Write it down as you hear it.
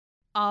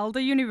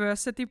Aalto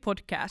University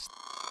podcast.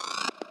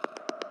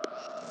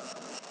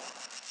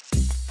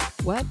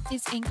 What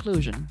is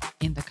inclusion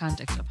in the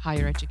context of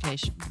higher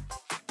education?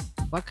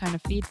 What kind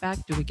of feedback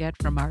do we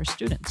get from our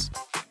students?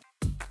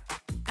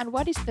 And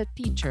what is the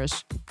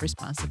teacher's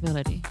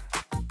responsibility?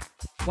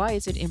 Why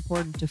is it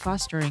important to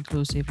foster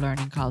inclusive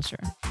learning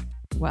culture?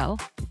 Well,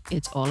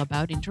 it's all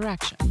about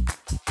interaction.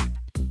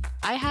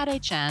 I had a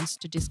chance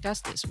to discuss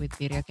this with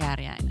Pirjo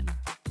Kääriäinen.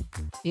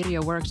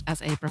 Pirjo works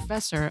as a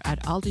professor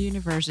at Aalto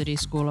University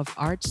School of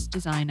Arts,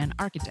 Design and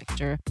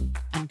Architecture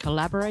and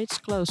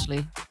collaborates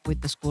closely with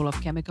the School of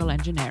Chemical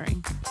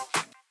Engineering.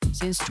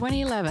 Since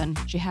 2011,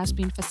 she has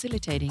been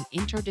facilitating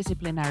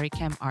interdisciplinary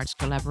chem arts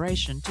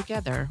collaboration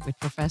together with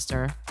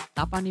Professor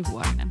Tapani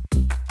Vuorinen.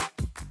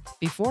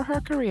 Before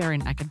her career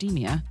in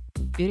academia,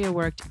 Pirjo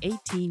worked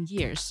 18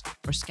 years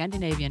for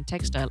Scandinavian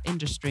textile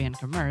industry and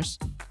commerce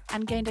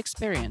and gained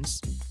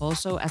experience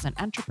also as an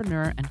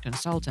entrepreneur and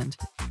consultant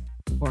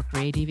for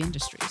creative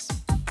industries.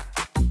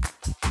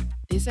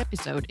 This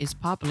episode is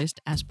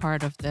published as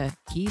part of the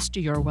Keys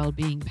to Your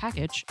Wellbeing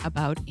package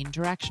about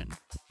interaction.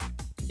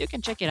 You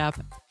can check it up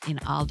in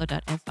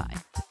aalto.fi.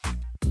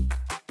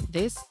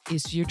 This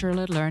is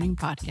Future-Led Learning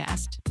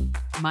Podcast.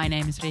 My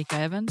name is Riikka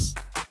Evans.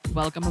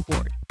 Welcome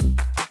aboard.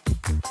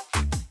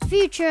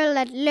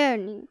 Future-Led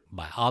Learning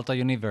by Aalto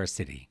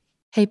University.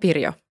 Hey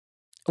Pirjo,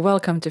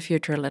 welcome to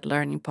Future-Led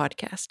Learning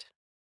Podcast.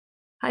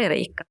 Hi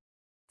Riikka,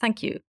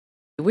 thank you.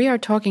 We are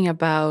talking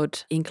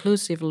about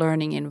inclusive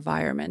learning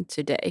environment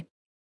today.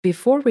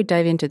 Before we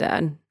dive into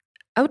that,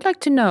 I would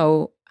like to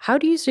know, how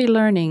do you see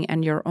learning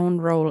and your own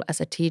role as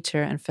a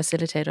teacher and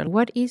facilitator?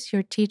 What is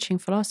your teaching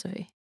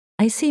philosophy?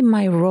 I see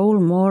my role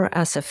more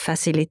as a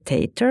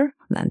facilitator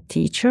than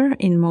teacher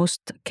in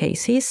most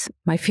cases.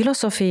 My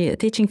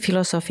teaching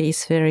philosophy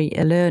is very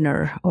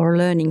learner or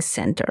learning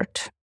centered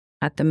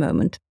at the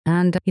moment.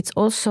 And it's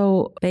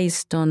also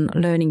based on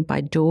learning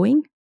by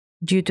doing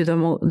due to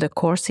the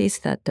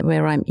courses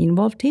where I'm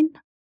involved in.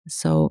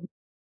 So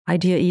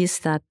idea is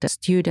that the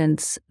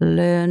students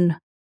learn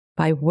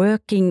by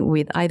working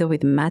with either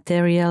with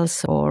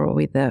materials or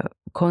with the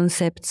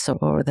concepts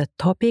or the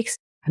topics.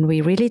 And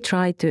we really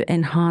try to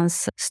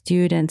enhance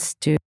students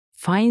to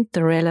find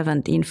the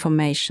relevant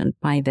information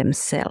by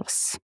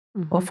themselves.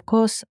 Mm-hmm. Of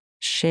course,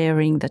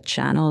 sharing the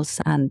channels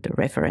and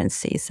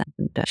references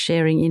and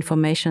sharing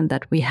information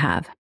that we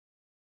have.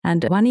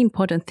 And one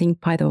important thing,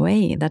 by the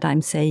way, that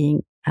I'm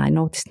saying, I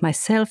noticed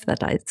myself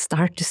that I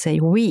start to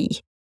say we,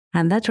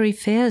 and that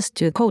refers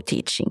to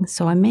co-teaching.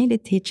 So I'm mainly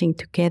teaching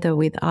together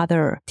with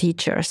other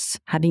teachers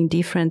having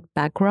different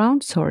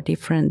backgrounds or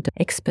different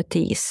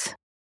expertise.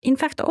 In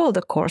fact, all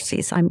the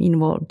courses I'm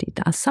involved in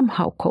are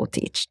somehow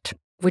co-taught.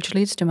 Which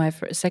leads to my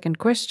second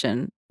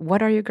question.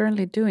 What are you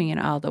currently doing in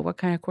Aalto? What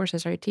kind of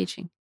courses are you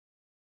teaching?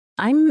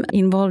 I'm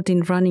involved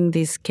in running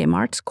these chem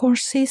arts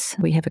courses.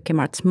 We have a chem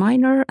arts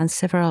minor and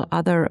several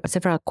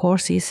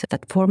courses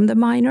that form the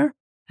minor.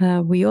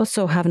 We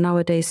also have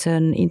nowadays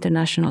an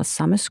international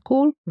summer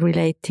school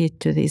related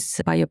to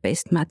these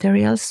bio-based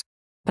materials.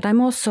 But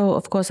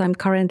I'm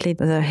currently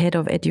the head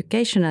of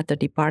education at the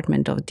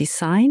Department of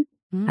Design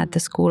at the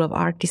School of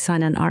Art,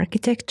 Design and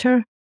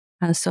Architecture.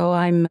 And so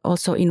I'm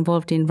also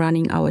involved in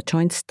running our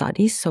joint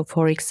studies. So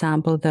for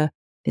example,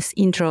 this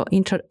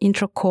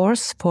intro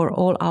course for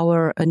all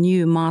our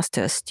new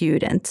master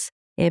students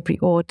every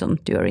autumn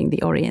during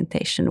the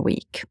orientation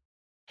week.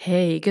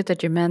 Hey, good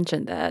that you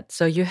mentioned that.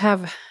 So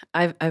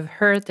I've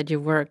heard that you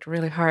worked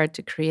really hard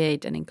to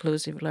create an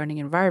inclusive learning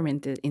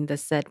environment in the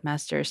said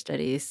Master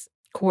Studies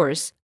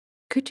course.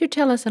 Could you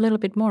tell us a little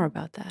bit more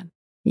about that?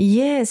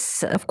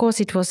 Yes, of course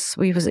it was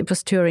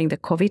during the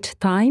COVID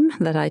time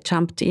that I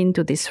jumped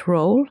into this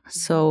role.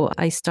 So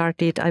I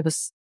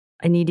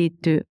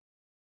needed to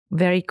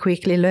very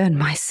quickly learn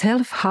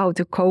myself how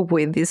to cope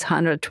with these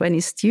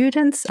 120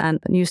 students and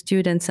new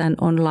students and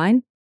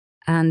online.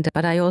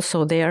 But I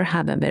also there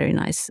have a very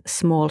nice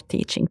small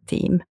teaching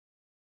team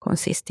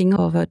consisting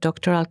of a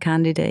doctoral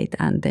candidate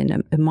and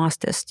then a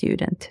master's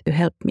student to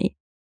help me.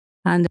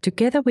 And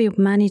together we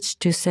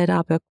managed to set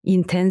up an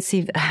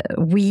intensive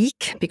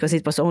week, because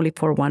it was only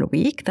for 1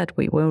 week that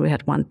we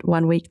had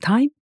one week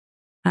time.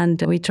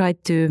 And we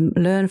tried to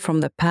learn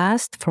from the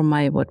past, from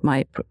what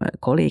my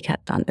colleague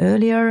had done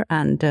earlier,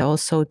 and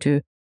also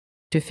to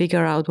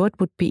figure out what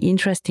would be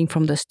interesting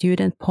from the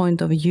student point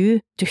of view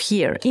to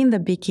hear in the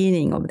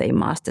beginning of their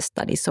master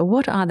study. So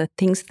what are the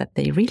things that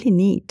they really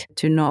need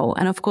to know?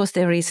 And of course,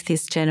 there is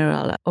this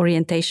general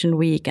orientation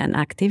week and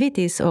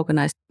activities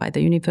organized by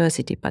the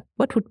university, but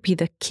what would be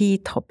the key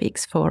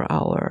topics for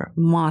our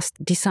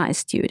master design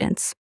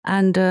students?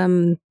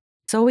 And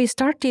so we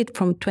started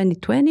from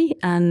 2020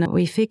 and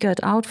we figured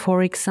out,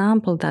 for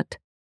example, that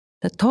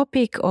the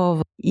topic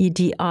of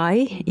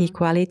EDI,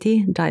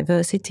 equality,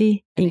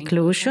 diversity,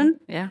 inclusion,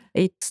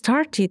 it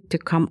started to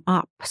come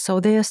up.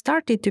 So there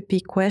started to be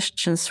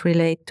questions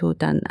related to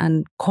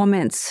and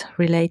comments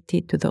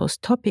related to those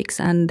topics.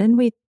 And then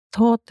we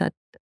thought that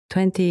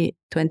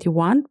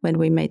 2021, when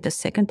we made the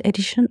second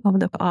edition of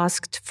the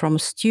Asked from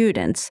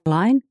Students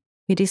line,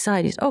 we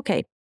decided,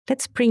 okay,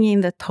 let's bring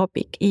in the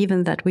topic,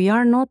 even that we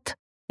are not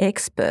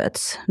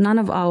experts. None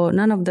of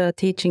the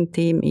teaching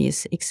team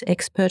is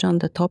expert on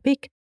the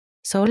topic.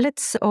 So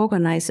let's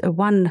organize a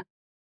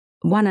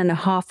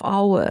 1.5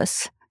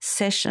 hours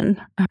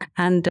session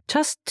and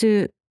just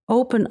to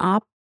open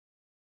up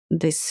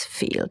this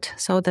field,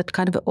 so that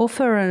kind of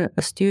offer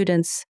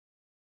students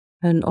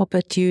an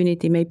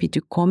opportunity maybe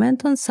to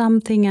comment on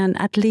something and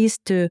at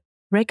least to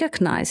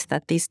recognize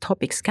that these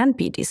topics can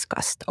be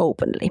discussed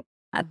openly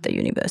at the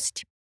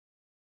university.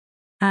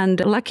 And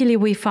luckily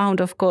we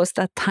found, of course,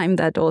 that time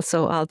that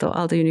also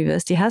Aalto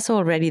University has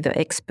already the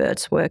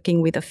experts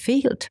working with the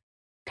field.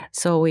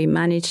 So we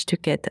managed to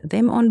get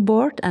them on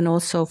board, and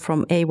also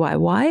from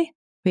AYY,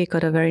 we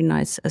got a very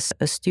nice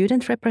a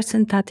student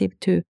representative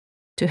to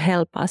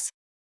help us.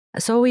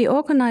 So we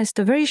organized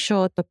a very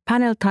short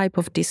panel type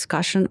of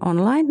discussion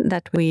online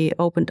that we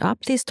opened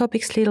up these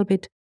topics a little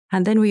bit.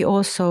 And then we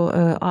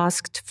also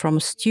asked from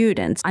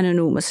students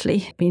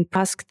anonymously, we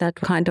asked that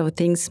kind of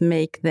things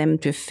make them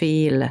to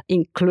feel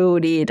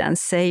included and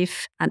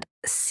safe and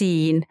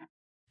seen,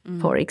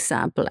 for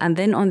example. And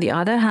then on the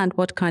other hand,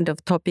 what kind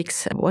of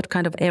topics, what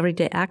kind of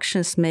everyday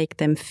actions make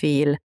them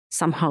feel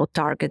somehow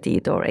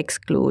targeted or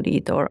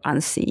excluded or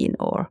unseen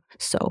or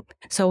so.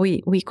 So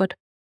we got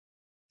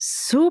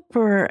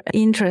super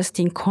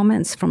interesting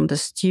comments from the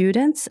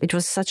students. It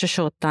was such a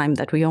short time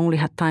that we only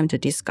had time to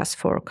discuss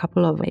for a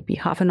couple of maybe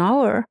half an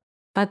hour.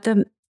 But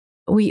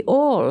we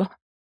all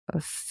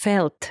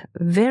felt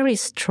very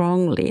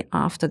strongly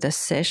after the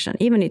session,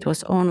 even it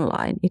was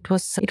online.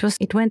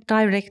 It went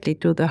directly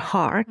to the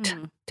heart,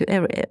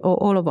 to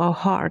all of our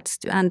hearts,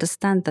 to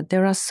understand that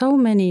there are so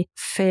many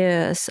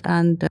fears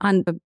and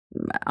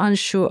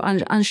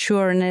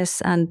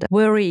unsureness and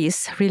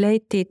worries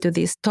related to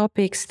these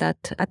topics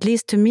that, at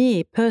least to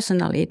me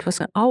personally, it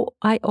was an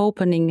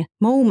eye-opening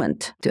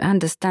moment to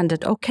understand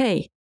that,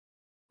 okay,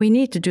 we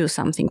need to do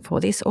something for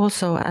this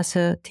also as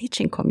a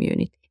teaching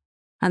community.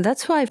 And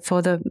that's why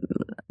for the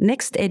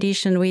next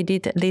edition we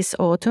did this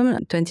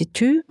autumn,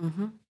 22,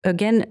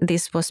 again,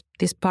 this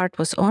part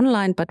was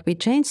online, but we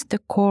changed the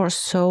course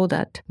so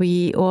that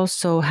we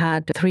also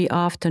had 3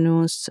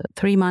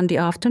 Monday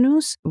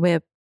afternoons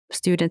where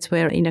students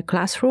were in a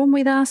classroom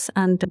with us,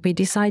 and we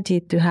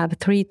decided to have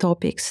 3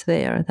 topics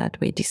there that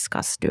we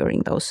discussed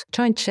during those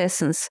joint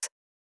sessions.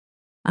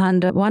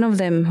 And one of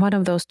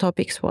those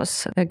topics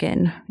was,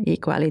 again,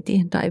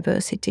 equality,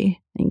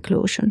 diversity,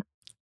 inclusion.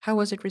 How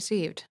was it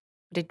received?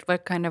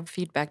 What kind of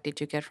feedback did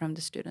you get from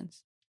the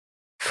students?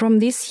 From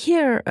this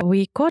year,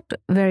 we got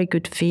very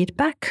good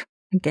feedback.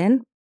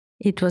 Again,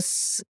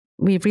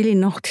 we really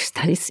noticed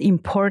that it's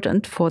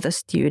important for the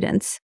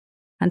students.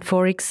 And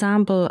for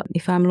example,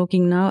 if I'm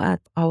looking now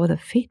at the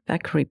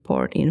feedback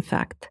report, in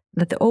fact,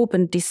 that the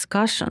open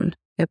discussion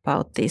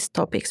about these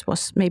topics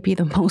was maybe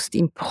the most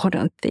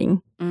important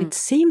thing. It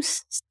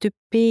seems to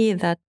be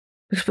that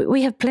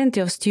we have plenty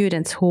of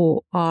students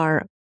who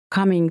are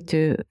coming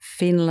to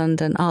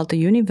Finland and Aalto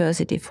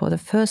University for the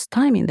first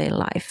time in their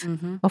life.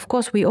 Of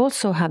course, we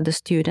also have the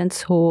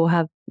students who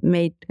have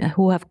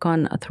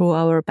gone through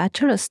our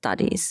bachelor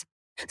studies.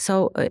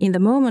 So in the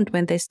moment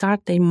when they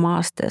start their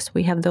masters,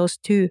 we have those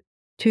two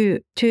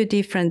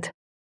different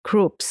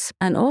groups.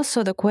 And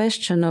also the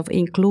question of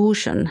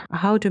inclusion,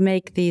 how to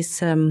make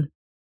these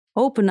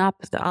open up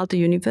the Aalto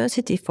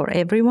University for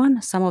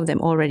everyone. Some of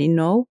them already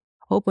know.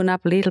 Open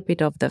up a little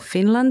bit of the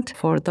Finland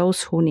for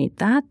those who need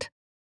that.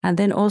 And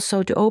then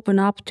also to open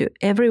up to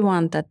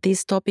everyone that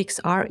these topics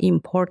are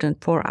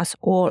important for us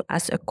all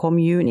as a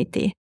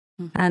community.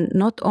 And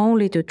not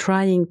only to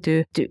trying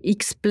to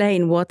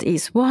explain what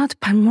is what,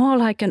 but more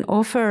like an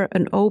offer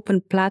an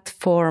open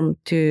platform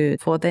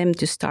for them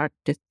to start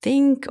to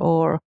think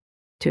or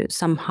to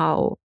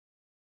somehow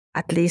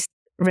at least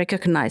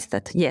recognize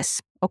that,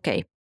 yes,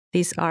 okay,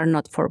 these are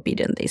not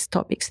forbidden, these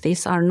topics.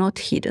 These are not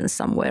hidden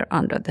somewhere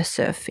under the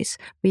surface.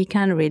 We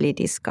can really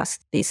discuss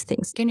these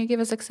things. Can you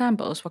give us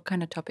examples? What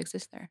kind of topics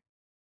is there?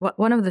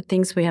 One of the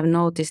things we have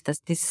noticed is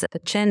the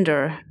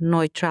gender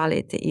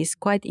neutrality is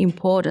quite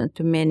important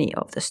to many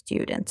of the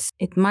students.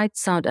 It might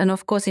sound, and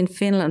of course in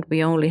Finland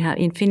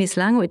in Finnish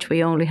language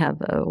we only have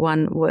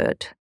one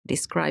word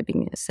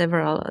describing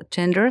several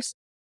genders,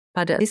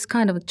 but this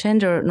kind of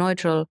gender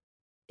neutral,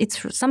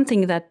 it's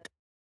something that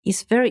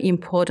is very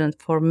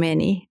important for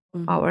many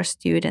of our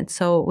students.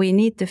 So we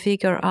need to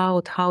figure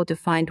out how to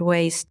find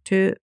ways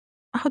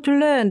how to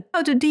learn,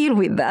 how to deal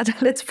with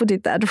that. Let's put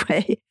it that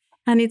way.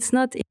 And it's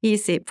not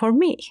easy for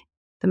me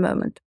at the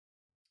moment.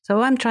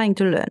 So I'm trying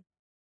to learn.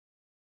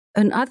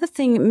 Another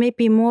thing may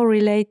be more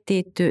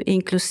related to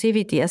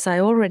inclusivity, as I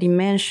already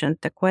mentioned,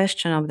 the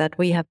question of that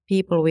we have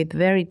people with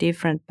very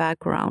different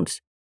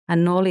backgrounds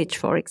and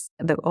knowledge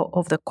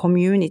of the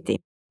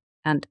community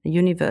and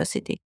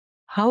university.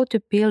 How to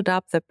build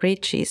up the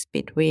bridges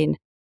between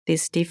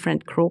these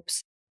different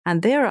groups.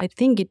 And there I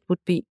think it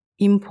would be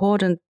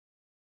important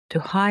to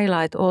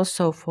highlight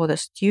also for the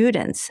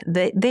students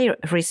their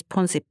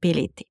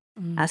responsibility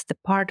as the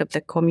part of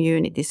the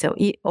community. So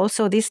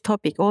also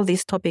all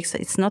these topics,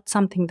 it's not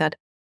something that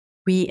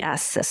we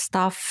as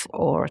staff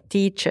or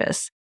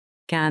teachers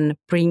can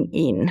bring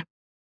in.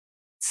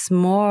 It's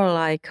more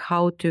like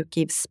how to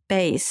give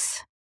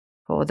space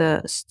for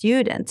the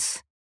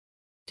students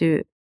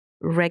to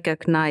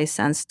recognize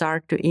and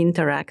start to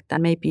interact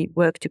and maybe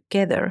work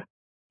together.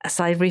 As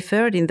I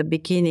referred in the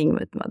beginning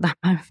with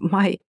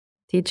my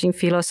teaching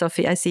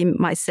philosophy, I see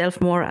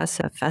myself more as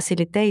a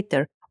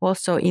facilitator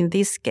also in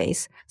this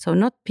case. So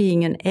not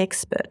being an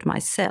expert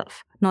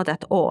myself, not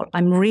at all.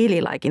 I'm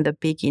really like in the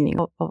beginning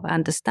of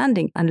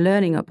understanding and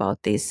learning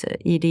about these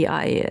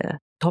EDI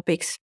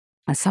topics.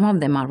 And some of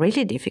them are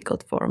really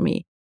difficult for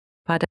me.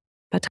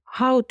 But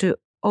how to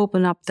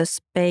open up the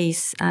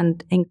space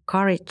and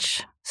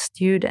encourage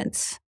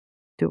students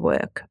to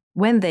work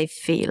when they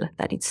feel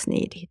that it's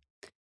needed.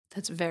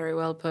 That's very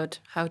well put.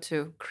 How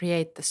to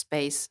create the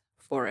space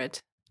for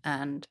it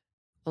and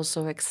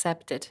also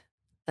accept it,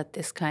 that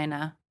this kind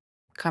of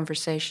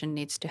conversation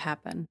needs to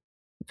happen.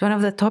 One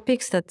of the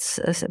topics that's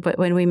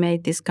when we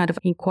made this kind of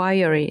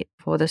inquiry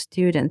for the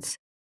students,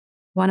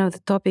 one of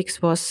the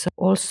topics was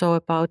also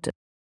about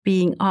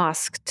being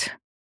asked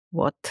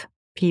what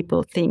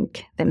people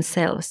think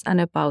themselves and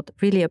about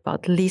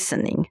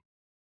listening,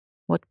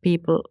 what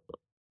people,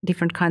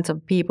 different kinds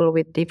of people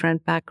with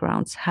different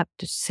backgrounds have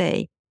to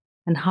say,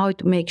 and how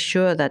to make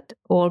sure that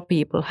all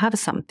people have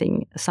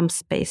some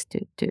space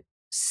to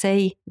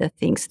say the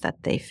things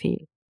that they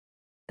feel,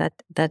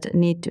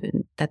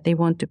 that they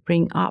want to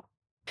bring up.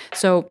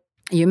 So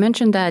you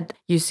mentioned that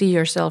you see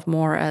yourself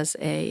more as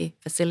a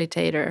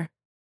facilitator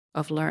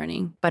of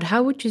learning, but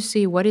how would you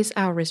see what is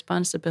our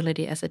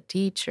responsibility as a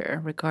teacher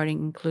regarding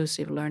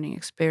inclusive learning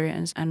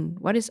experience, and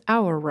what is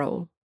our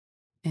role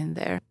in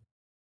there?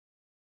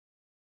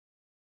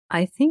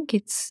 I think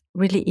it's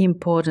really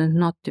important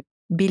not to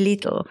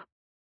belittle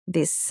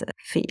this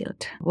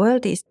field. The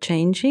world is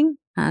changing,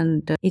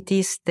 and it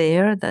is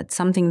there. That's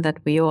something that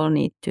we all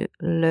need to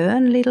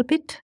learn a little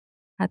bit,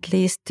 at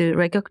least to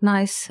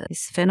recognize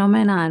this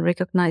phenomena and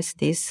recognize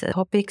these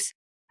topics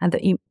and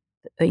the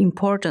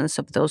importance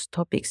of those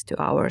topics to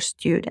our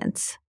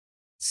students.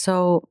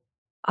 So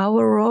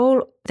our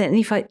role, then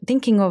if I'm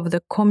thinking of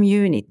the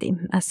community,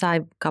 as I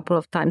a couple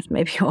of times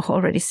maybe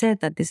already said,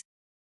 that this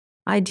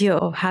idea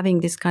of having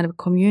this kind of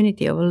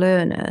community of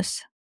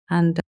learners,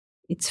 and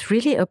it's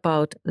really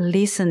about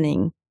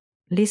listening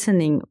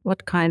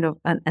what kind of,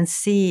 and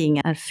seeing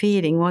and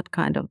feeling what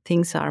kind of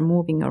things are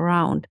moving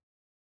around.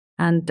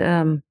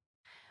 And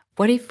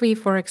what if we,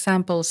 for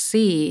example,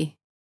 see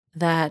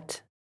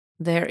that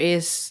there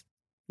is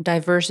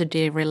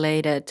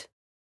diversity-related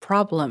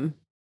problem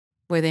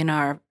within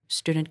our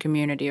student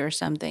community or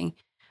something?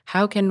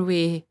 How can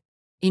we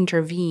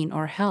intervene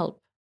or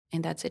help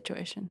in that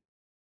situation?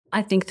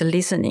 I think the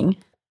listening,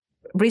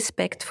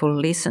 respectful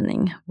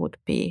listening, would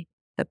be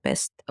the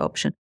best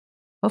option.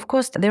 Of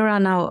course, there are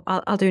now,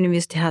 Aalto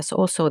University has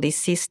also these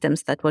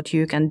systems that what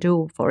you can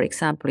do, for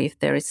example, if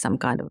there is some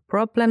kind of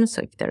problem,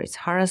 so if there is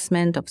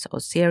harassment or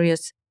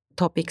serious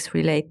topics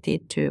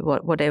related to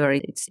whatever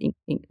it's in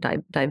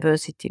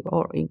diversity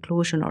or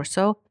inclusion or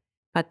so.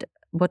 But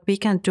what we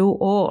can do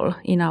all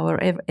in our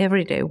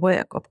everyday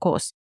work, of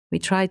course, we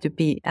try to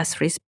be as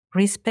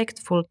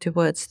respectful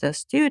towards the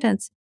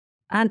students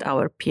and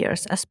our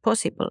peers as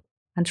possible,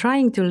 and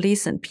trying to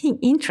listen, being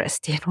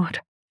interested in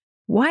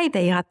why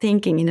they are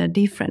thinking in a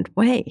different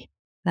way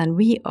than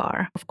we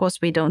are. Of course,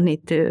 we don't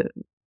need to,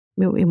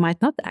 we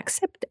might not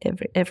accept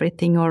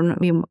everything, or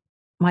we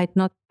might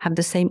not have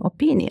the same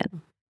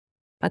opinion,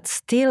 but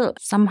still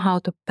somehow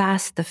to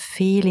pass the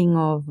feeling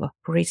of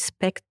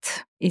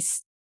respect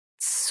is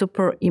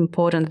super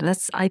important.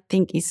 That's, I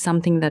think, is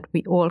something that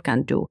we all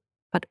can do.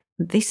 But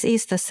this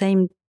is the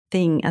same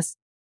thing as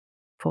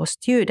for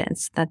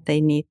students, that they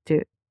need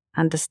to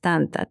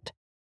understand that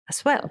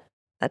as well,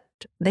 that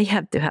they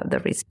have to have the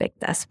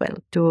respect as well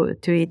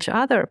to each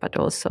other, but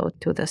also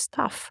to the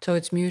staff. So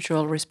it's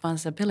mutual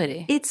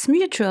responsibility. It's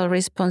mutual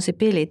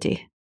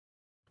responsibility.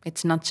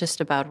 It's not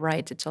just about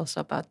rights, it's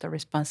also about the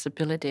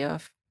responsibility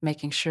of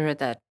making sure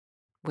that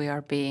we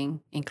are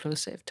being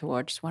inclusive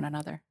towards one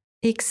another.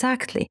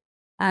 Exactly.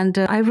 And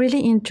I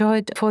really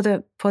enjoyed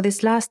for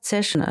this last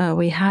session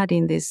we had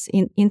in this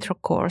intro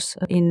course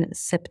in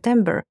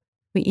September.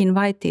 We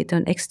invited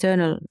an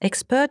external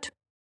expert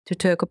to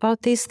talk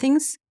about these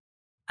things.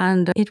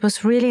 And it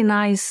was really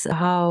nice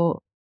how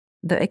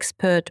the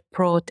expert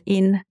brought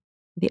in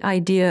the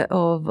idea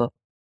of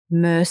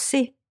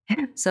mercy.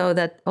 So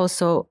that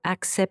also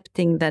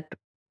accepting that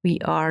we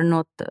are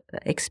not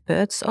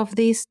experts of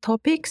these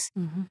topics,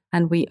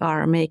 and we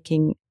are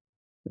making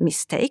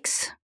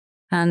mistakes.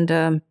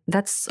 And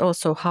that's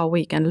also how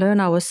we can learn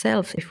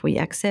ourselves, if we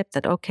accept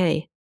that,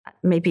 okay,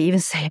 maybe even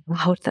say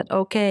out that,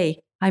 okay,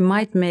 I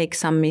might make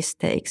some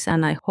mistakes,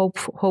 and I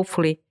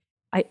hopefully,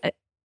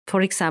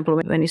 for example,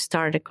 when you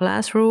start a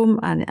classroom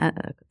and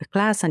a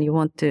class and you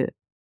want to,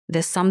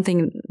 there's some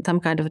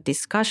kind of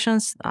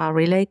discussions are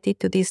related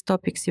to these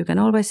topics, you can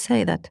always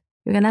say that,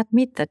 you can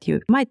admit that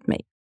you might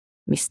make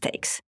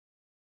mistakes.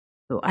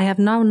 So I have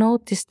now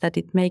noticed that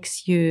it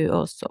makes you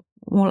also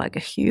more like a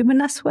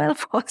human as well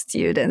for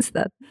students,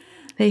 that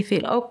they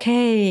feel,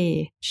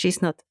 okay,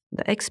 she's not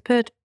the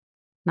expert,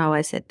 Now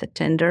I said the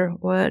gender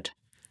word,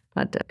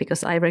 but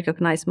because I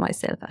recognize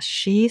myself as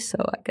she, so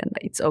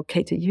it's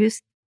okay to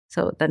use.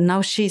 So that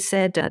now she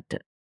said that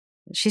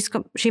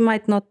she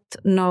might not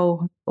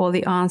know all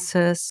the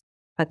answers,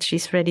 but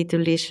she's ready to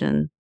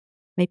listen.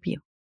 Maybe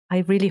I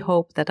really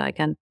hope that I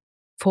can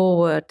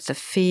forward the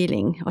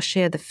feeling or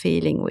share the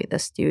feeling with the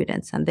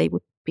students, and they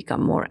would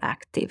become more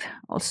active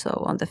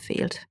also on the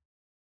field.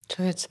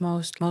 So it's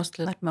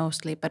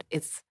mostly, but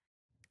it's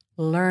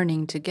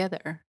learning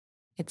together.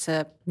 It's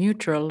a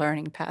mutual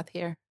learning path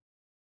here.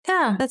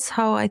 Yeah, that's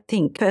how I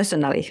think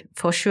personally,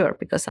 for sure,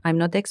 because I'm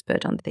not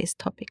expert on this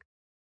topic.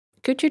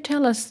 Could you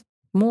tell us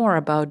more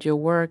about your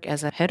work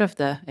as a head of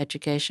the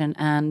education,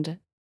 and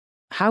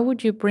how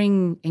would you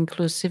bring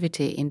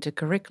inclusivity into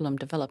curriculum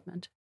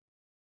development?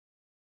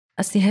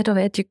 As the head of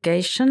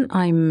education,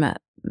 I'm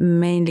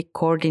mainly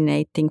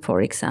coordinating,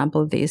 for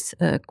example, these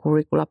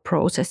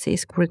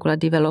curricular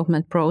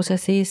development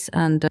processes,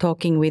 and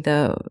talking with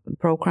the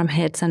program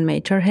heads and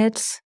major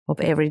heads of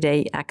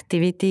everyday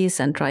activities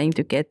and trying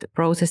to get the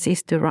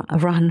processes to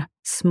run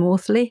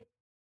smoothly.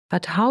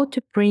 But how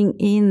to bring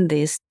in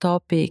these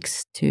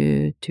topics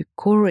to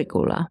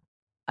curricula?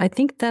 I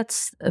think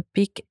that's a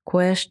big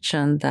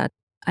question that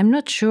I'm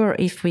not sure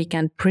if we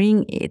can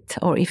bring it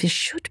or if we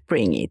should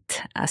bring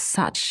it as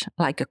such,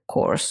 like a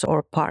course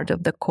or part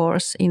of the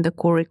course in the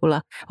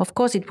curricula. Of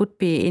course, it would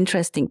be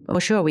interesting. For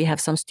sure, we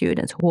have some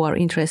students who are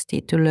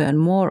interested to learn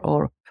more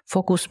or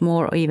focus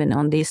more even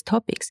on these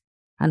topics.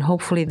 And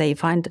hopefully they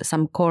find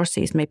some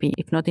courses, maybe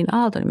if not in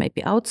Aalto,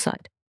 maybe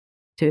outside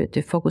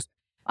to focus.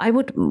 I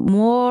would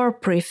more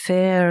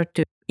prefer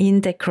to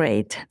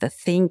integrate the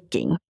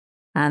thinking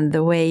and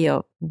the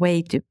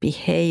way to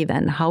behave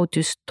and how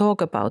to talk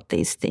about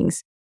these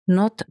things,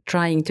 not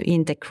trying to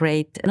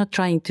integrate, not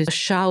trying to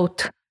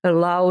shout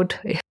aloud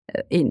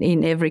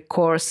in every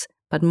course,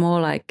 but more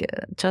like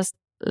just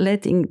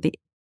letting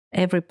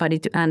everybody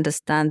to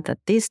understand that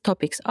these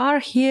topics are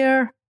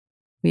here.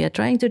 We are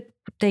trying to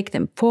take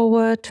them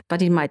forward,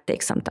 but it might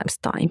take sometimes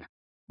time.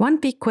 One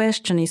big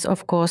question is,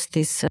 of course,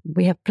 this.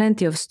 We have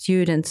plenty of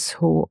students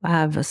who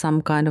have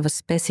some kind of a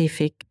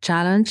specific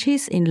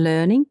challenges in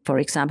learning, for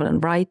example, in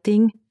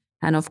writing.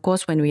 And of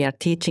course, when we are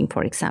teaching,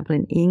 for example,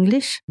 in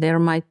English, there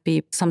might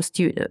be some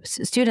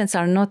students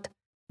are not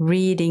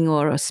reading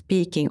or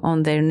speaking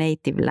on their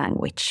native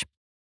language.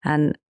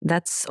 And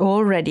that's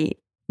already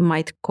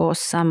might cause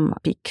some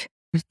big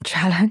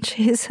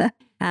challenges.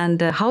 And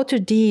how to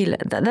deal,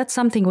 that's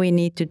something we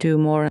need to do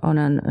more on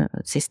a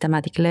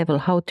systematic level,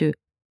 how to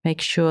make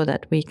sure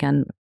that we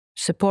can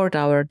support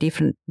our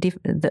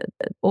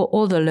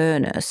all the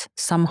learners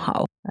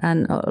somehow.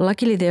 And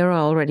luckily there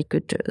are already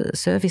good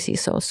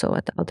services also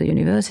at Aalto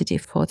University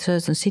for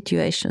certain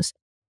situations.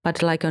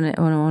 But like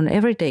on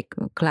everyday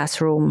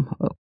classroom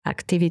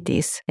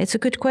activities, it's a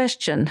good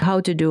question how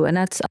to do. And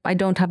I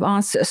don't have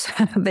answers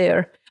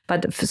there.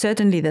 But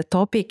certainly the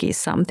topic is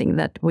something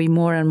that we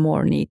more and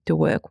more need to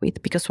work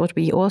with, because what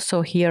we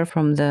also hear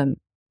from the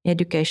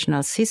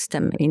educational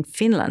system in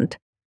Finland,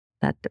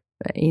 that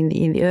in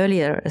the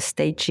earlier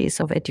stages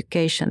of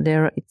education,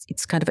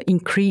 it's kind of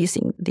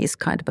increasing these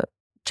kind of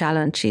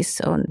challenges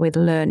with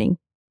learning.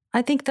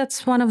 I think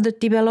that's one of the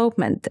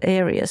development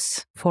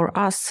areas for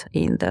us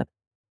in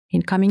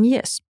coming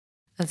years.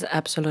 That's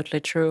absolutely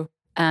true.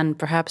 And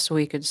perhaps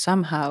we could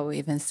somehow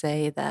even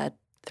say that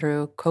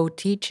through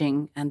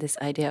co-teaching and this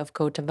idea of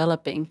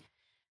co-developing,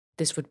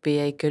 this would be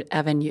a good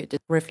avenue to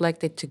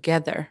reflect it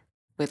together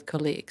with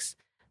colleagues.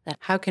 That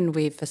how can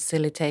we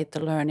facilitate the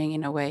learning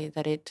in a way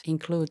that it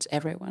includes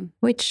everyone?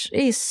 Which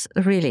is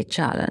really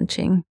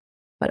challenging.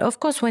 But of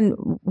course, when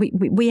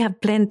we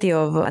have plenty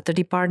of, at the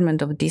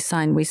Department of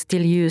Design, we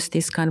still use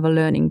this kind of a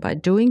learning by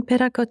doing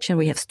pedagogy, and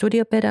we have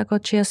studio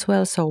pedagogy as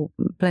well. So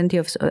plenty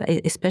of,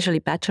 especially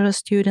bachelor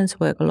students,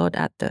 work a lot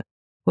at the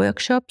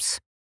workshops.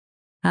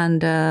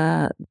 And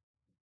there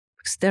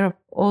are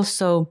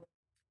also,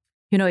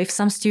 if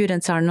some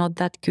students are not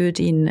that good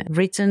in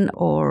written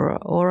or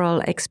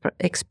oral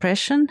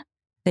expression,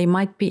 they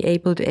might be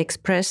able to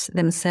express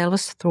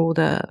themselves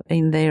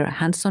in their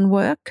hands-on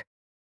work.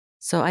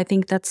 So I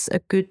think that's a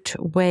good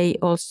way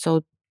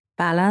also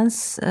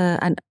balance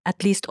and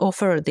at least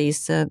offer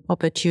these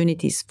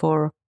opportunities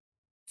for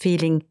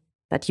feeling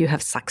that you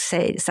have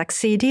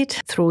succeeded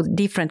through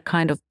different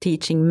kind of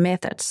teaching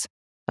methods.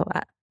 So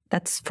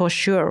that's for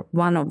sure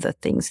one of the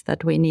things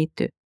that we need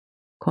to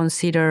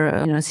consider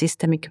in a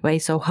systemic way.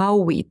 So how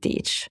we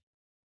teach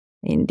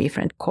in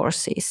different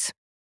courses.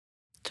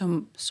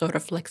 Some sort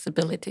of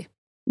flexibility.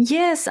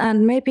 Yes,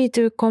 and maybe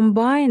to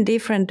combine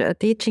different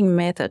teaching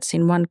methods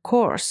in one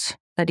course,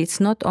 that it's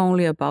not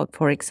only about,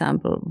 for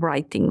example,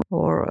 writing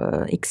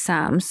or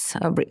exams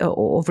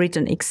or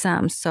written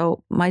exams.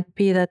 So might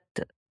be that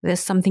there's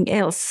something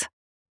else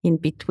in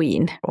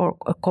between, or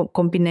a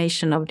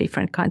combination of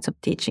different kinds of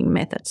teaching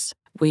methods.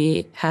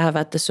 We have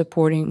at the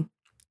supporting,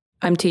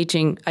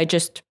 I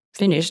just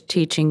finished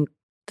teaching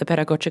the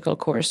pedagogical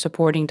course,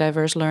 Supporting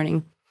Diverse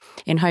Learning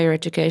in Higher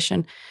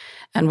Education.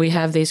 And we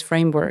have these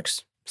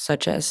frameworks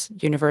such as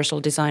Universal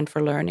Design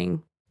for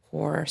Learning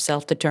or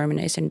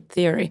self-determination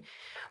theory,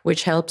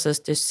 which helps us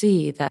to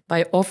see that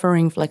by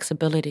offering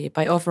flexibility,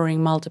 by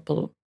offering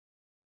multiple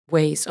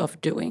ways of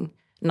doing,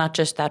 not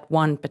just that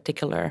one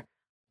particular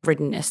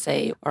written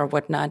essay or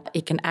whatnot,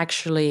 it can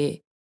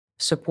actually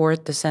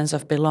support the sense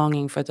of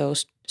belonging for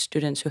those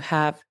students who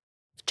have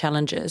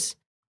challenges,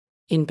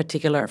 in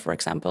particular, for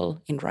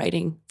example, in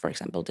writing, for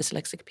example,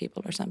 dyslexic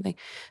people or something.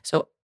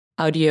 So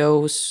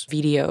audios,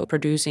 video,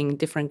 producing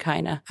different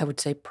kind of, I would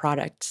say,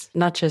 products,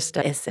 not just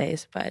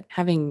essays, but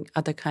having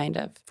other kind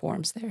of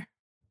forms there.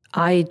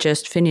 I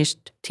just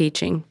finished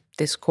teaching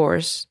this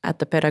course at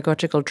the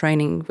pedagogical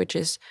training, which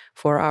is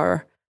for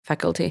our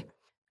faculty,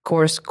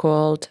 course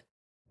called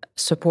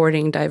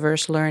Supporting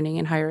Diverse Learning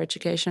in Higher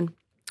Education.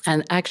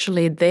 And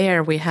actually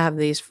there we have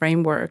these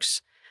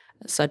frameworks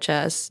such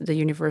as the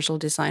Universal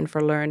Design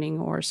for Learning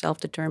or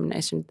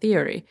self-determination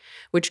theory,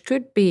 which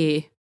could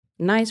be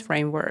nice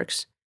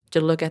frameworks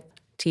to look at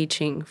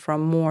teaching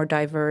from more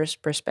diverse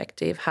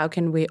perspective. How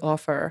can we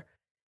offer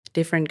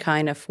different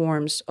kind of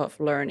forms of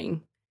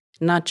learning?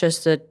 Not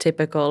just the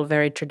typical,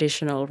 very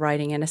traditional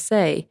writing an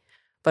essay,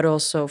 but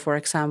also, for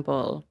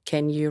example,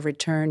 can you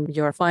return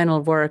your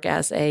final work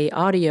as a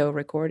audio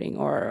recording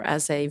or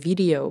as a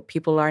video?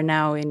 People are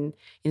now in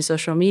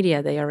social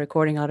media, they are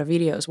recording a lot of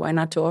videos. Why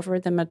not to offer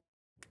them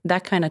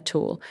that kind of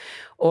tool?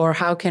 Or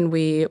how can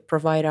we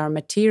provide our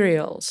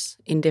materials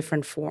in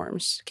different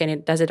forms?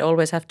 Does it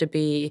always have to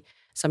be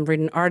some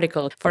written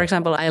article? For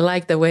example, I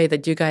like the way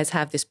that you guys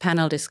have this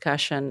panel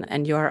discussion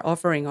and you are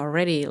offering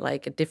already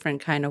like a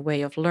different kind of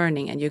way of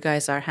learning, and you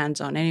guys are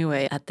hands-on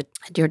anyway at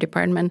your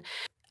department.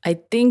 I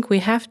think we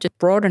have to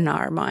broaden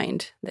our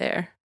mind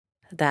there,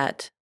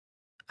 that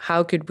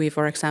how could we,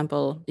 for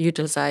example,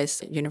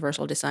 utilize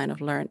universal design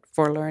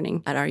for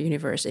learning at our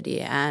university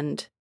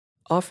and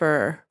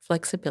offer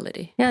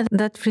flexibility. Yeah,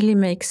 that really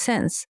makes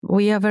sense.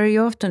 We are very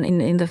often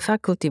in the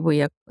faculty,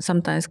 we are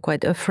sometimes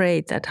quite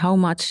afraid that how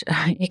much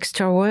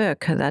extra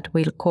work that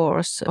will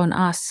cause on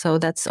us. So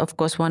that's, of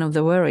course, one of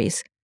the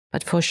worries.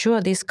 But for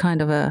sure, this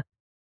kind of a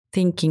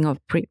thinking of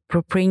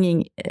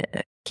bringing,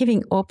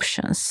 giving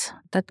options,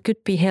 that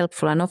could be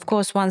helpful. And of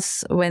course,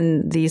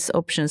 when these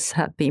options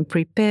have been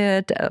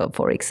prepared,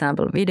 for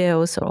example,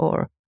 videos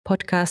or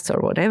podcasts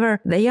or whatever,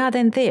 they are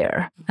then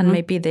there, and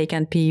maybe they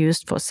can be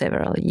used for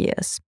several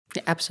years.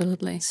 Yeah,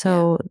 absolutely.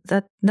 So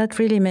that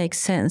really makes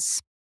sense.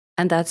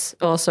 And that's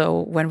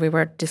also when we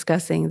were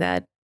discussing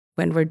that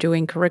when we're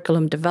doing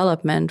curriculum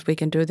development, we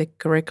can do the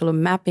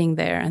curriculum mapping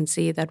there and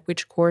see that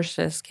which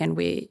courses can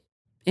we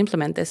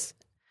implement this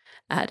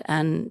at.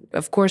 And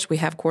of course, we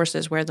have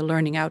courses where the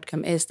learning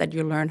outcome is that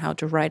you learn how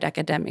to write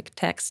academic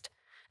text.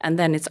 And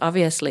then it's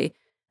obviously,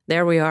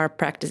 there we are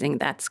practicing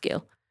that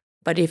skill.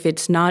 But if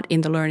it's not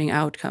in the learning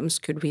outcomes,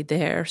 could we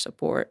there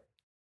support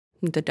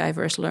the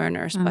diverse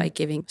learners by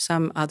giving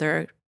some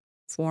other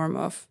form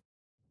of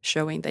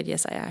showing that,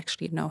 yes, I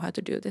actually know how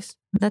to do this?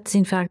 That's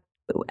in fact,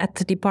 at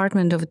the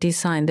Department of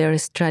Design, there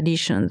is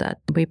tradition that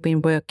we've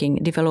been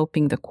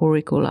developing the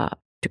curricula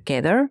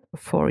together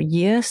for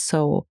years.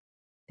 So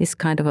this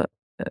kind of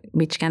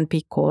which can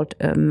be called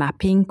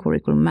mapping,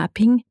 curriculum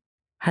mapping,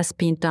 has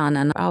been done,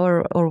 and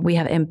we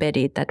have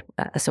embedded that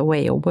as a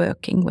way of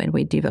working when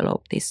we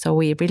develop this. So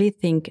we really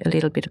think a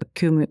little bit of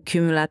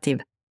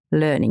cumulative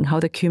learning, how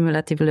the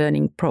cumulative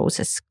learning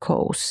process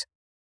goes,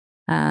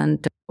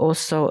 and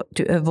also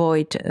to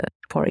avoid,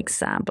 for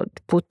example,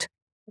 to put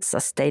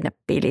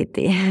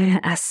sustainability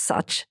as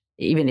such,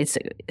 even it's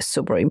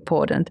super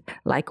important,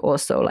 like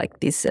also like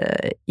these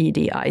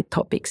EDI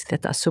topics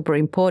that are super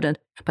important,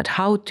 but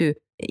how to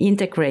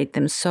integrate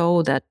them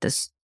so that the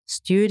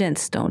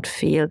students don't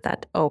feel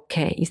that,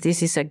 okay,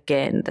 this is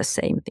again the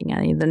same thing.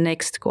 And in the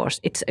next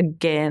course, it's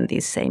again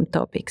these same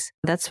topics.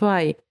 That's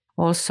why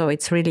also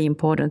it's really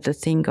important to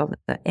think of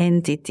the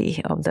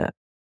entity of the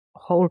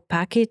whole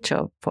package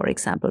of, for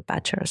example,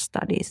 bachelor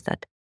studies,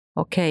 that,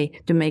 okay,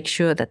 to make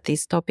sure that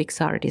these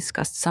topics are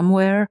discussed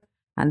somewhere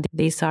and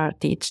these are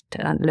taught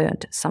and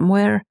learned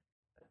somewhere.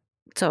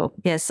 So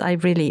yes, I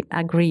really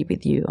agree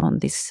with you on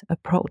this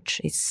approach.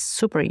 It's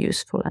super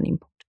useful and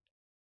important.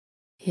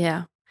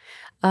 Yeah.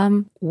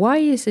 Why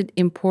is it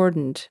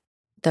important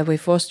that we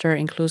foster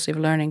inclusive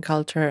learning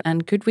culture,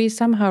 and could we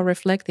somehow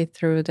reflect it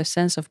through the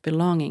sense of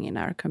belonging in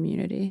our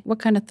community? What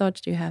kind of thoughts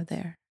do you have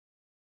there?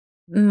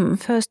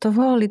 First of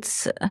all,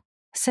 it's a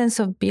sense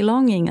of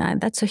belonging.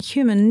 That's a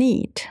human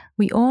need.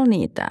 We all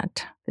need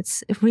that.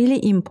 It's really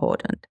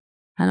important.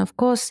 And of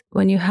course,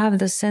 when you have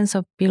the sense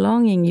of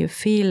belonging, you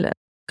feel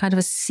kind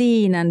of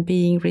seen and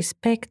being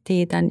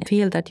respected and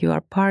feel that you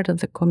are part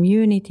of the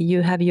community.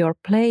 You have your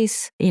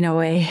place in a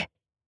way.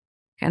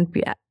 Can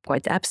be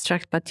quite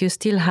abstract, but you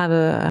still have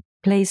a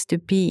place to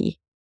be.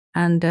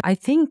 And I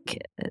think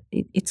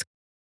it's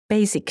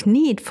basic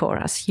need for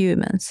us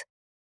humans.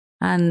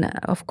 And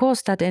of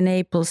course, that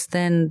enables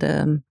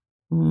then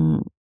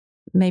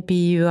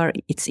maybe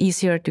it's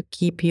easier to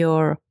keep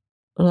your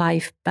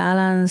life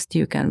balanced.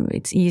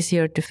 It's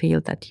easier to feel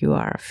that you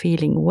are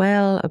feeling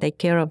well, take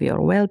care of your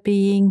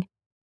well-being,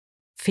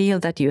 feel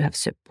that you have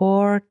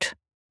support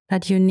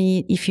that you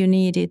need if you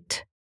need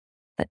it.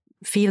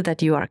 feel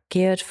that you are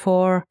cared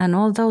for, and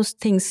all those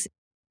things.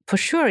 For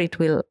sure, it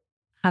will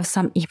have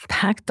some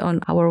impact on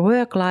our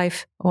work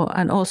life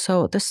and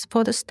also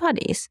for the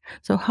studies.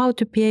 So how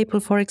to be able,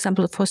 for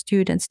example, for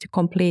students to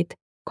complete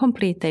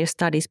their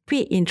studies,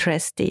 be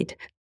interested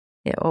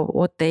of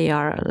what they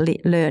are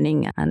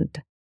learning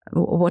and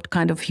what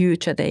kind of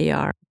future they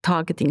are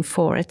targeting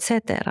for,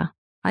 etc.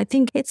 I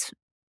think its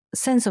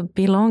sense of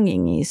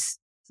belonging is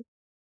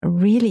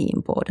really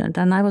important.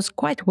 And I was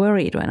quite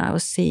worried when I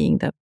was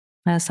seeing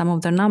some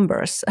of the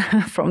numbers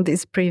from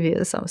these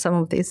some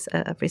of these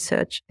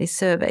research, these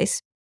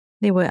surveys.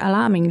 They were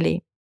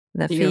alarmingly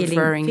You're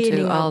referring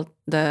to all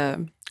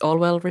the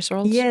Allwell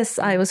results? Yes,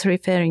 I was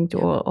referring to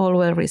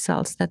Allwell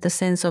results, that the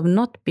sense of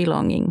not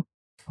belonging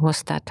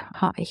was that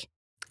high.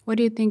 What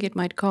do you think it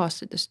might cause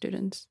to the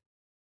students?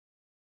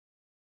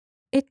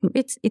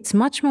 It's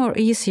much more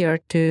easier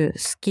to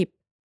skip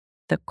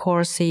the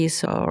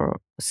courses or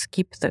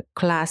skip the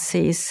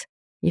classes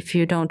if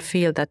you don't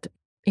feel that,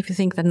 if you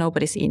think that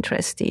nobody's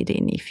interested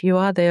in if you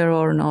are there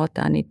or not,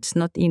 and it's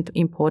not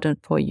important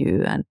for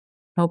you, and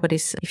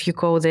if you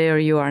go there,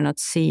 you are not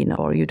seen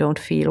or you don't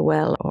feel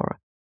well, or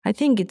I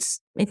think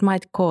it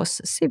might cause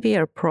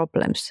severe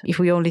problems if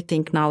we only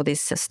think now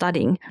this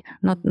studying,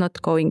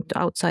 not going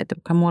outside to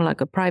become more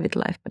like a private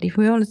life, but if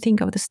we only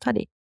think of the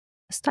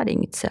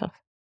studying itself.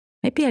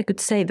 Maybe I could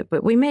say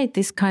that we made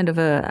this kind of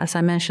as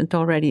I mentioned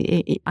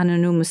already,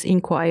 anonymous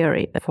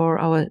inquiry for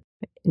our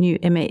new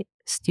MA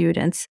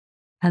students.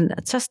 And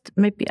just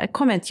maybe I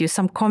comment you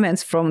some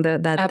comments from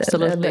that.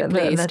 Absolutely,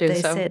 please that do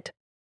they so. said.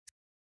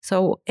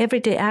 So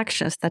everyday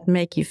actions that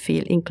make you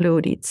feel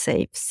included,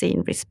 safe,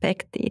 seen,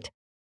 respected.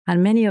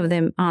 And many of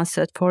them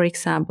answered, for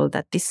example,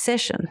 that this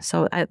session.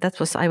 So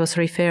I was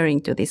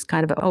referring to this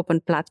kind of open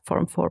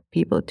platform for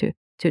people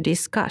to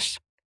discuss.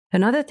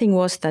 Another thing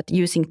was that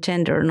using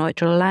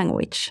gender-neutral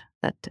language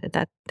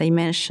that they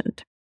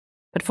mentioned.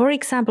 But for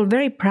example,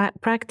 very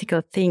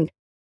practical thing,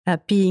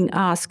 being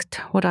asked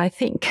what I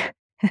think.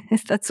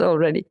 That's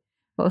already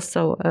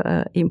also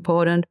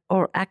important.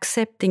 Or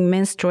accepting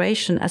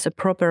menstruation as a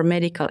proper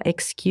medical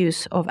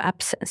excuse of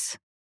absence.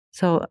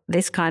 So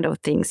this kind of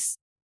things.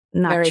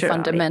 Naturally. Very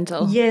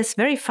fundamental. Yes,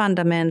 very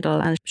fundamental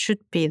and should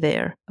be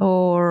there.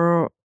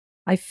 Or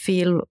I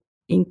feel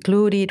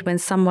included when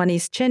someone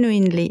is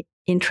genuinely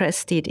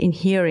interested in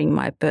hearing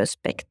my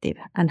perspective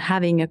and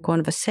having a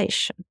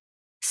conversation,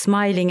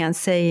 smiling and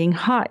saying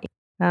hi,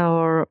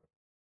 or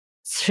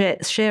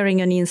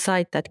sharing an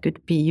insight that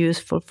could be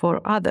useful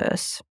for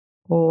others,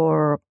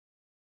 or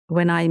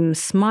when I'm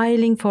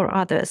smiling for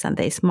others and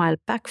they smile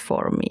back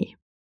for me,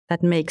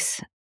 that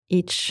makes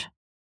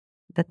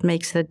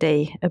the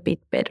day a bit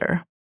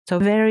better. So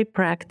very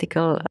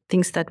practical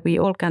things that we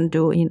all can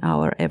do in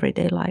our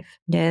everyday life.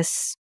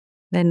 Yes.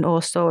 Then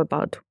also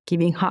about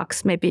giving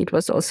hugs. Maybe it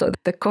was also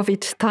the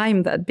COVID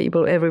time that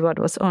everyone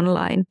was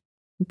online.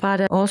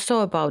 But also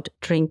about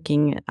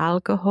drinking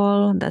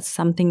alcohol. That's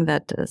something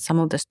that some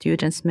of the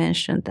students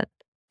mentioned that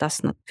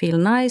does not feel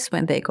nice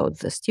when they go to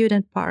the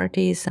student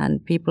parties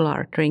and people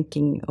are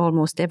drinking,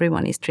 almost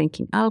everyone is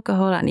drinking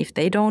alcohol. And if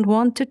they don't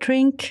want to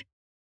drink,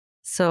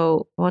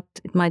 so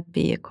it might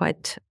be a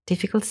quite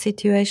difficult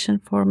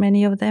situation for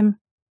many of them.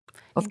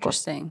 Of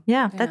Interesting. Course.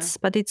 Yeah,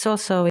 but it's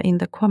also in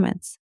the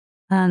comments.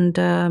 And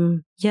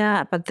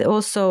but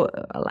also,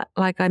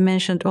 like I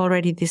mentioned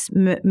already, this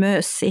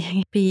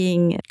mercy,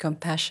 being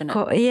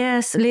compassionate.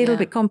 Yes, a little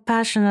bit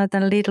compassionate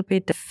and a little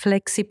bit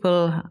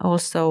flexible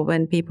also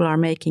when people are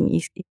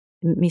making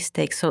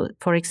mistakes. So,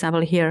 for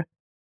example, here,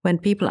 when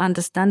people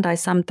understand I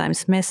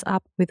sometimes mess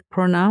up with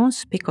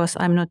pronouns because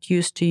I'm not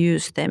used to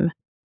use them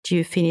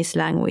to Finnish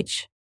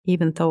language,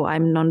 even though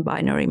I'm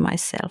non-binary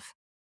myself.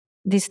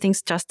 These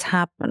things just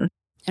happen.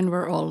 And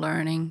we're all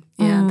learning.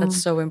 Yeah, that's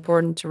so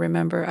important to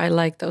remember. I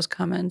like those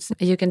comments.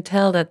 You can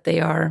tell that they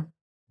are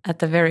at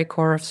the very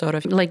core of sort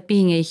of like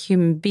being a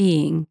human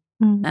being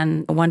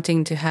and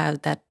wanting to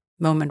have that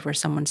moment where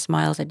someone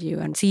smiles at you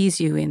and sees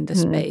you in the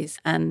space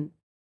and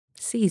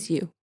sees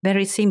you.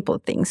 Very simple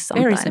things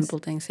sometimes. Very simple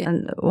things, yeah.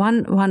 And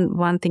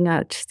one thing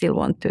I still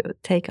want to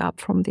take up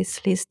from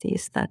this list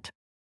is that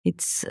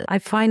I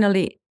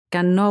finally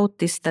can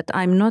notice that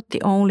I'm not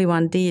the only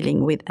one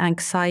dealing with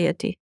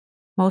anxiety.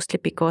 Mostly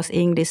because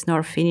English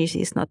nor Finnish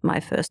is not my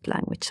first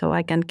language, so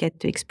I can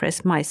get to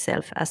express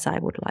myself as I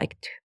would like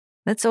to.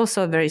 That's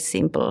also a very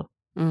simple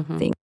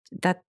thing,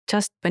 that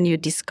just when you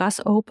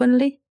discuss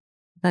openly,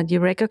 that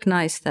you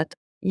recognize that,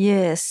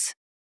 yes,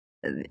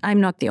 I'm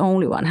not the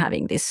only one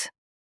having this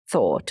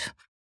thought.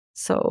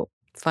 So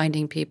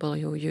finding people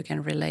who you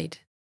can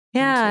relate.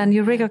 Yeah, and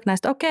you recognize,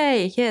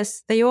 okay,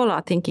 yes, they all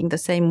are thinking the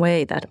same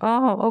way, that,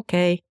 oh,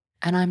 okay.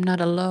 And I'm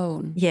not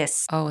alone.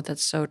 Yes. Oh,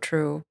 that's so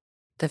true.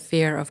 The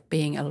fear of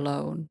being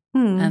alone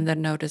and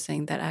then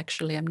noticing that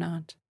actually I'm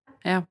not.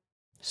 Yeah,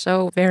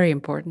 so very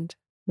important.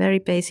 Very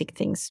basic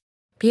things.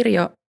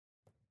 Pirjo,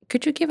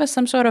 could you give us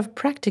some sort of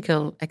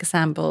practical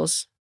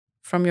examples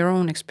from your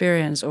own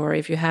experience, or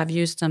if you have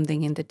used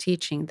something in the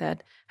teaching,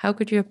 that how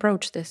could you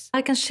approach this?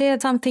 I can share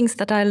some things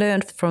that I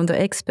learned from the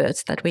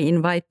experts that we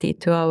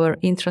invited to our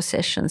intro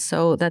session,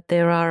 so that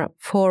there are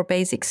 4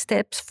 basic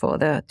steps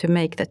to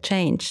make the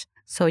change.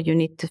 So you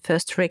need to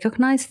first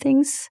recognize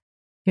things,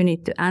 you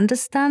need to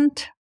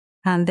understand,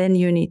 and then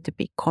you need to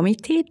be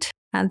committed,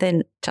 and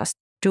then just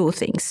do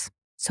things.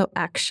 So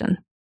action,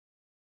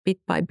 bit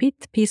by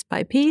bit, piece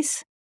by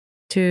piece,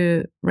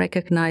 to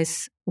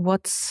recognize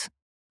what's,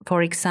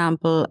 for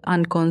example,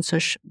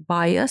 unconscious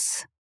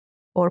bias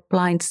or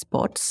blind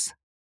spots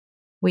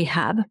we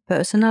have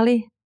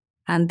personally,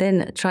 and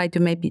then try to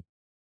maybe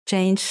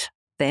change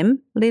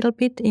them a little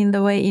bit in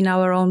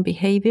our own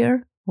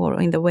behavior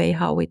or in the way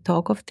how we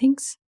talk of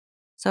things.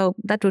 So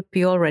that would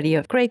be already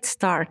a great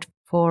start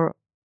for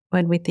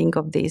when we think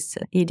of these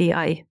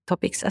EDI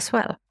topics as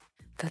well.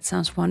 That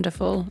sounds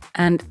wonderful.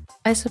 And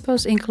I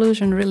suppose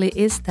inclusion really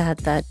is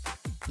that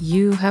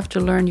you have to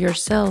learn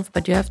yourself,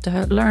 but you have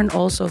to learn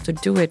also to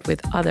do it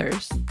with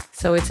others.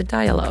 So it's a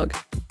dialogue.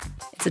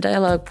 It's a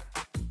dialogue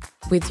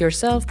with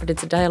yourself, but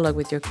it's a dialogue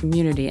with your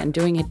community. And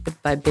doing it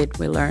bit by bit,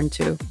 we learn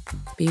to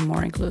be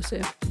more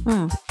inclusive.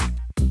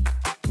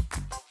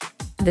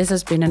 This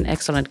has been an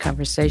excellent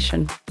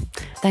conversation.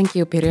 Thank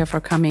you, Pirja, for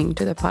coming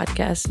to the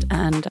podcast.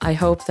 And I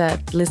hope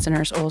that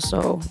listeners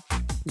also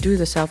do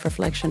the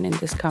self-reflection in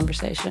this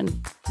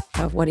conversation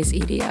of what is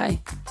EDI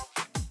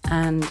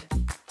and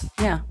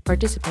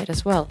participate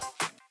as well.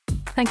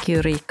 Thank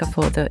you, Riikka,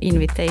 for the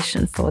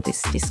invitation for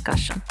this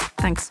discussion.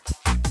 Thanks.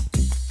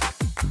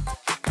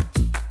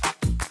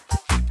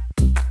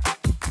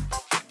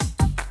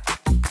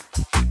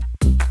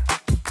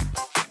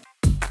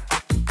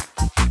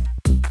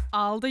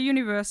 Aalto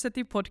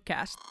University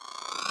Podcast.